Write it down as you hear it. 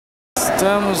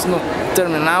Estamos no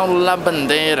terminal La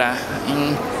Bandeira,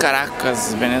 em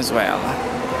Caracas, Venezuela.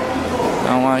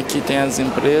 Então aqui tem as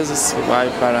empresas que vai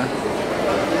para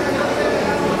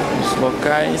os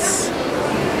locais.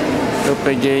 Eu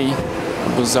peguei o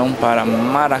busão para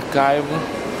Maracaibo,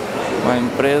 com a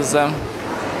empresa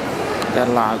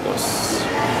de Lagos.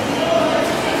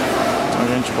 Então a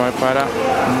gente vai para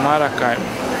Maracaibo.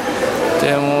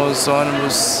 Temos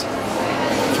ônibus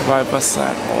que vai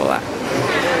passar. Olá.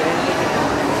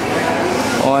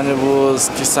 Ônibus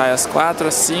que sai às 4,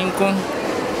 às 5,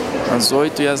 às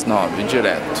 8 e às 9,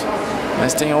 direto.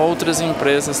 Mas tem outras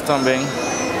empresas também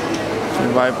que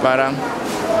vai para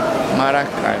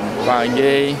Maracaibo.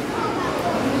 Paguei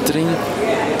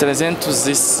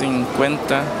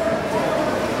 350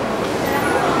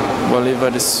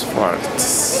 bolívares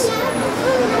fortes.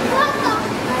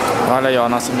 Olha aí, ó,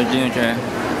 nosso amiguinho quer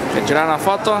tirar uma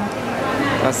foto?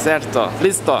 Tá certo, ó.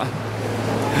 Listo.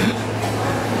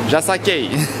 Já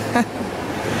saquei.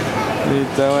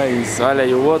 Então é isso. Olha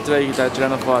aí o outro aí que tá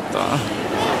tirando foto, ó.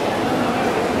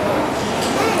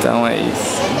 Então é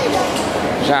isso.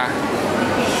 Já.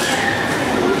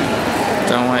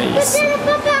 Então é isso.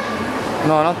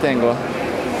 Não tenho.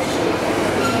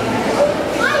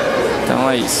 Então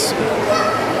é isso.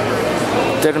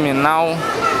 Terminal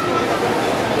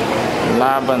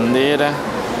La Bandeira,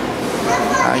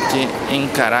 aqui em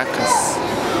Caracas,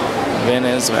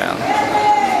 Venezuela.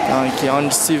 Então aqui é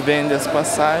onde se vende as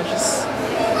passagens.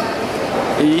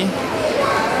 E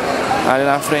ali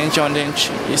na frente é onde a gente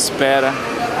espera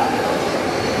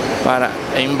para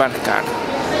embarcar.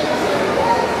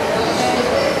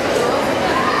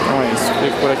 Então é isso.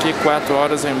 Fico por aqui, 4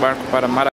 horas eu embarco para Maracaibo.